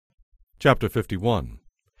Chapter 51.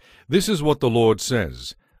 This is what the Lord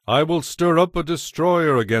says, I will stir up a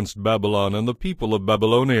destroyer against Babylon and the people of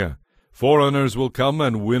Babylonia. Foreigners will come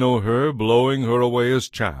and winnow her, blowing her away as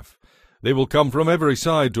chaff. They will come from every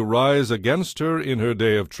side to rise against her in her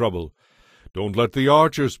day of trouble. Don't let the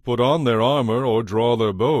archers put on their armor or draw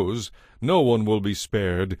their bows. No one will be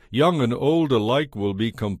spared. Young and old alike will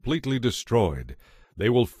be completely destroyed. They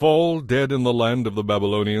will fall dead in the land of the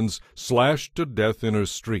Babylonians, slashed to death in her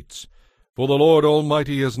streets. For the Lord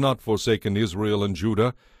Almighty has not forsaken Israel and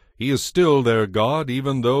Judah. He is still their God,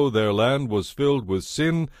 even though their land was filled with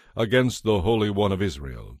sin against the Holy One of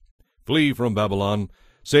Israel. Flee from Babylon.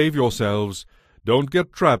 Save yourselves. Don't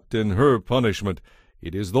get trapped in her punishment.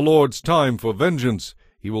 It is the Lord's time for vengeance.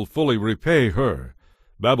 He will fully repay her.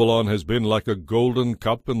 Babylon has been like a golden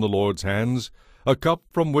cup in the Lord's hands, a cup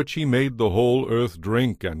from which he made the whole earth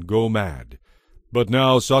drink and go mad. But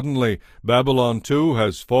now suddenly Babylon too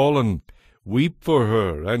has fallen. Weep for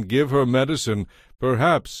her and give her medicine.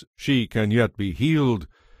 Perhaps she can yet be healed.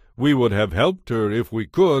 We would have helped her if we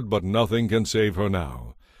could, but nothing can save her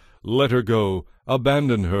now. Let her go.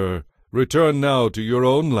 Abandon her. Return now to your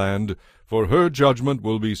own land, for her judgment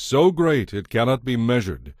will be so great it cannot be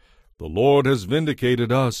measured. The Lord has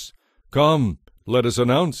vindicated us. Come, let us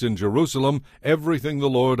announce in Jerusalem everything the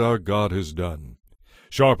Lord our God has done.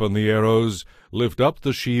 Sharpen the arrows, lift up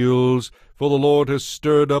the shields, for the Lord has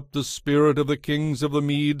stirred up the spirit of the kings of the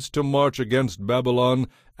Medes to march against Babylon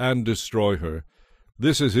and destroy her.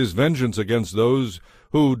 This is his vengeance against those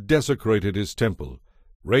who desecrated his temple.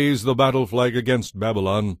 Raise the battle flag against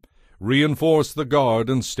Babylon. Reinforce the guard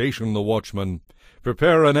and station the watchman.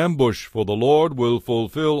 Prepare an ambush, for the Lord will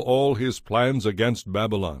fulfill all his plans against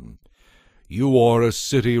Babylon. You are a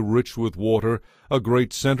city rich with water, a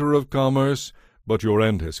great center of commerce, but your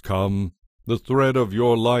end has come. The thread of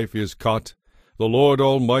your life is cut. The Lord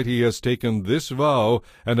Almighty has taken this vow,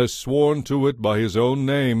 and has sworn to it by his own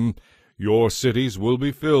name. Your cities will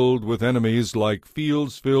be filled with enemies like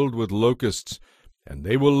fields filled with locusts, and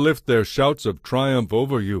they will lift their shouts of triumph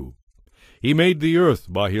over you. He made the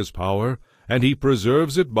earth by his power, and he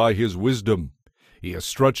preserves it by his wisdom. He has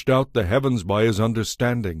stretched out the heavens by his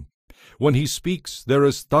understanding. When he speaks, there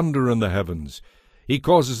is thunder in the heavens. He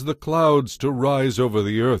causes the clouds to rise over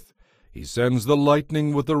the earth. He sends the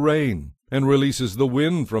lightning with the rain, and releases the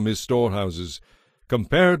wind from his storehouses.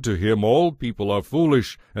 Compared to him, all people are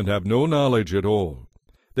foolish and have no knowledge at all.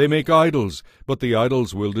 They make idols, but the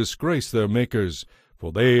idols will disgrace their makers,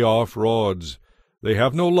 for they are frauds. They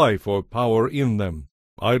have no life or power in them.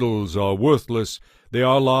 Idols are worthless. They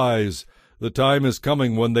are lies. The time is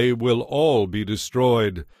coming when they will all be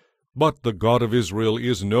destroyed. But the God of Israel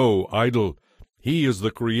is no idol. He is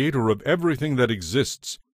the creator of everything that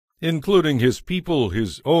exists, including his people,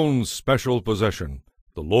 his own special possession.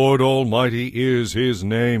 The Lord Almighty is his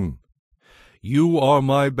name. You are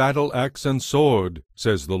my battle-axe and sword,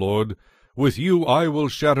 says the Lord. With you I will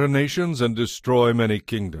shatter nations and destroy many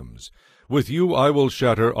kingdoms. With you I will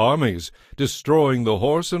shatter armies, destroying the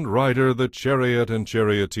horse and rider, the chariot and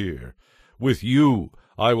charioteer. With you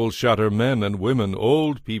I will shatter men and women,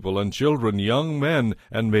 old people and children, young men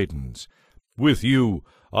and maidens. With you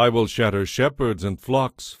I will shatter shepherds and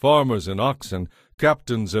flocks, farmers and oxen,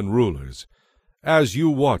 captains and rulers. As you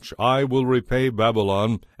watch, I will repay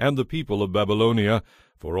Babylon and the people of Babylonia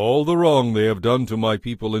for all the wrong they have done to my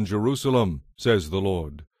people in Jerusalem, says the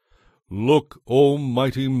Lord. Look, O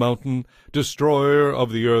mighty mountain, destroyer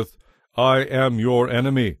of the earth, I am your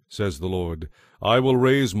enemy, says the Lord. I will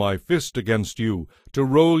raise my fist against you, to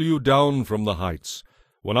roll you down from the heights.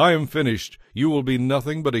 When I am finished, you will be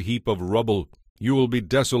nothing but a heap of rubble. You will be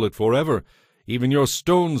desolate forever. Even your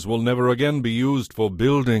stones will never again be used for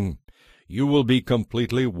building. You will be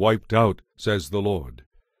completely wiped out, says the Lord.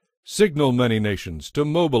 Signal many nations to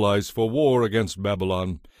mobilize for war against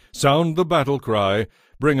Babylon. Sound the battle cry.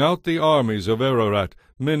 Bring out the armies of Ararat,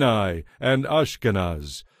 Minai, and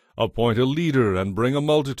Ashkenaz. Appoint a leader and bring a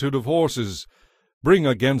multitude of horses. Bring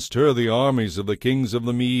against her the armies of the kings of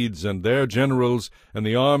the Medes and their generals, and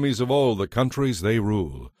the armies of all the countries they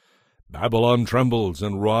rule. Babylon trembles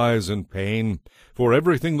and writhes in pain, for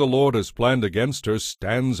everything the Lord has planned against her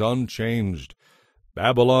stands unchanged.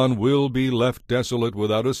 Babylon will be left desolate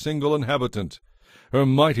without a single inhabitant. Her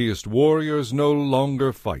mightiest warriors no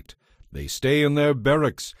longer fight. They stay in their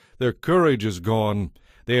barracks. Their courage is gone.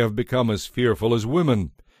 They have become as fearful as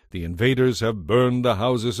women. The invaders have burned the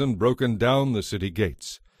houses and broken down the city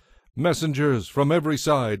gates. Messengers from every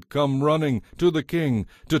side come running to the king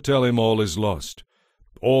to tell him all is lost.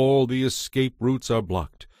 All the escape routes are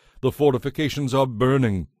blocked. The fortifications are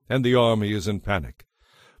burning, and the army is in panic.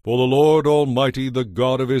 For the Lord Almighty, the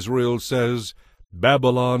God of Israel, says,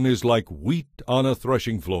 Babylon is like wheat on a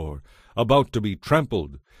threshing floor, about to be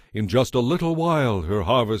trampled. In just a little while her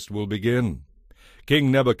harvest will begin.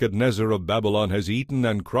 King Nebuchadnezzar of Babylon has eaten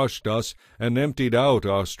and crushed us, and emptied out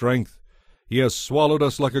our strength. He has swallowed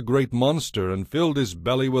us like a great monster, and filled his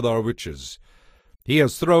belly with our riches. He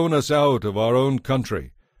has thrown us out of our own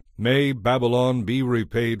country. May Babylon be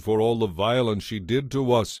repaid for all the violence she did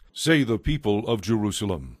to us, say the people of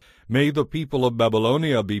Jerusalem. May the people of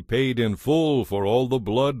Babylonia be paid in full for all the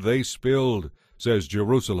blood they spilled, says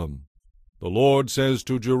Jerusalem. The Lord says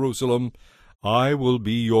to Jerusalem, I will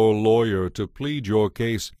be your lawyer to plead your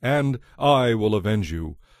case, and I will avenge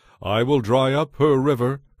you. I will dry up her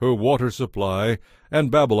river, her water supply,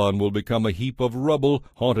 and Babylon will become a heap of rubble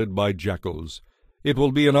haunted by jackals. It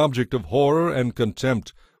will be an object of horror and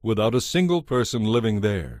contempt, without a single person living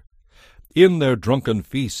there. In their drunken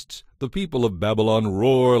feasts the people of Babylon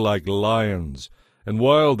roar like lions, and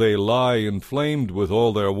while they lie inflamed with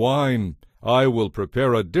all their wine, I will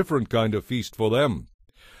prepare a different kind of feast for them.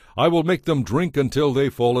 I will make them drink until they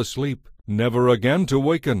fall asleep, never again to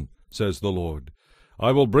waken, says the Lord.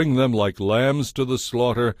 I will bring them like lambs to the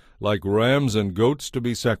slaughter, like rams and goats to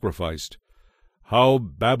be sacrificed. How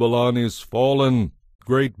Babylon is fallen,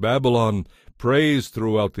 great Babylon, praised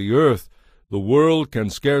throughout the earth. The world can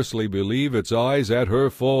scarcely believe its eyes at her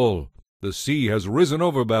fall. The sea has risen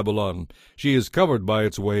over Babylon. She is covered by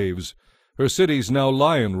its waves. Her cities now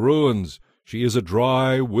lie in ruins. She is a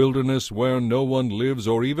dry wilderness where no one lives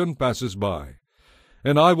or even passes by.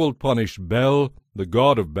 And I will punish Bel, the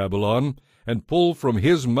god of Babylon, and pull from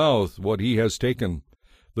his mouth what he has taken.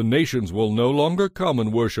 The nations will no longer come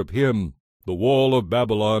and worship him. The wall of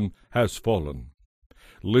Babylon has fallen.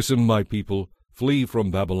 Listen, my people, flee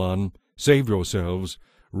from Babylon, save yourselves,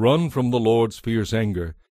 run from the Lord's fierce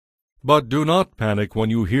anger. But do not panic when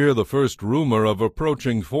you hear the first rumor of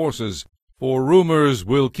approaching forces, for rumors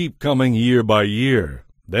will keep coming year by year.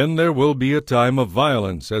 Then there will be a time of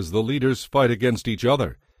violence as the leaders fight against each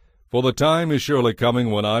other. For the time is surely coming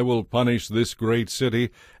when I will punish this great city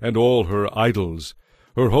and all her idols.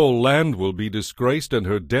 Her whole land will be disgraced, and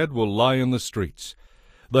her dead will lie in the streets.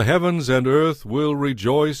 The heavens and earth will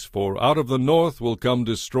rejoice, for out of the north will come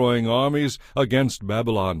destroying armies against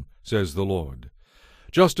Babylon, says the Lord.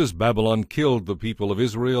 Just as Babylon killed the people of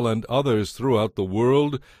Israel and others throughout the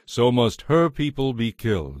world, so must her people be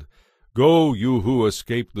killed. Go, you who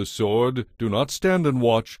escaped the sword, do not stand and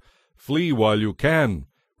watch. Flee while you can.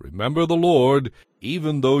 Remember the Lord,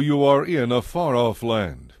 even though you are in a far-off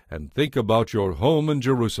land, and think about your home in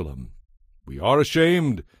Jerusalem. We are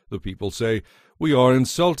ashamed, the people say. We are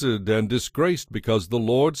insulted and disgraced because the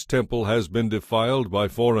Lord's temple has been defiled by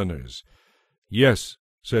foreigners. Yes,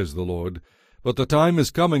 says the Lord, but the time is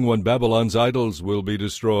coming when Babylon's idols will be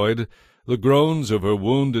destroyed. The groans of her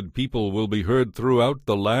wounded people will be heard throughout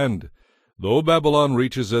the land. Though Babylon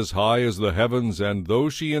reaches as high as the heavens, and though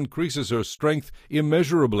she increases her strength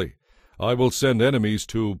immeasurably, I will send enemies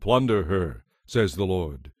to plunder her, says the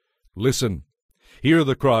Lord. Listen, hear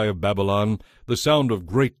the cry of Babylon, the sound of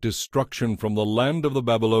great destruction from the land of the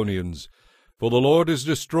Babylonians. For the Lord is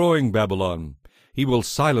destroying Babylon. He will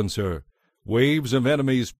silence her. Waves of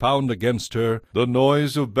enemies pound against her. The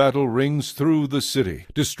noise of battle rings through the city.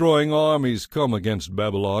 Destroying armies come against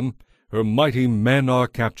Babylon. Her mighty men are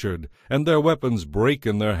captured, and their weapons break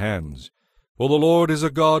in their hands. For the Lord is a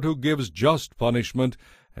God who gives just punishment,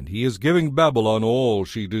 and he is giving Babylon all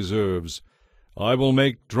she deserves. I will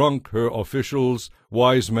make drunk her officials,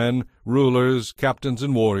 wise men, rulers, captains,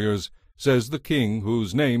 and warriors, says the King,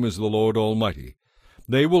 whose name is the Lord Almighty.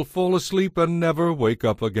 They will fall asleep and never wake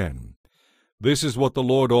up again. This is what the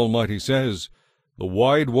Lord Almighty says. The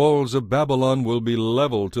wide walls of Babylon will be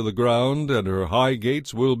leveled to the ground, and her high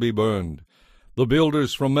gates will be burned. The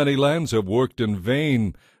builders from many lands have worked in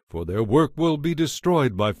vain, for their work will be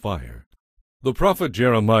destroyed by fire. The prophet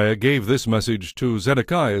Jeremiah gave this message to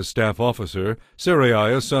Zedekiah's staff officer,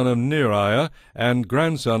 Seraiah son of Neriah, and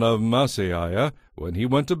grandson of Maaseiah, when he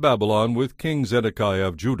went to Babylon with King Zedekiah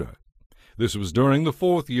of Judah. This was during the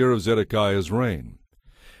 4th year of Zedekiah's reign.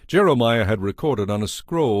 Jeremiah had recorded on a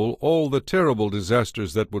scroll all the terrible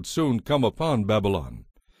disasters that would soon come upon Babylon.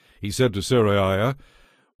 He said to Seraiah,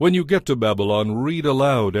 "When you get to Babylon, read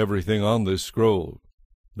aloud everything on this scroll.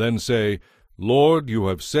 Then say, 'Lord, you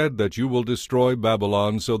have said that you will destroy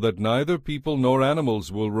Babylon so that neither people nor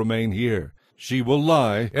animals will remain here. She will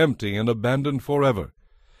lie empty and abandoned forever.'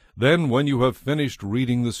 Then, when you have finished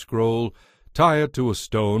reading the scroll, tie it to a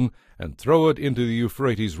stone and throw it into the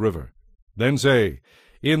Euphrates River. Then say,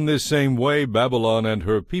 'In this same way Babylon and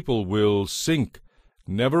her people will sink,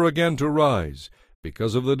 never again to rise.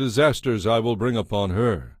 because of the disasters I will bring upon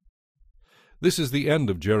her. This is the end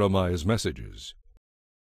of Jeremiah's messages.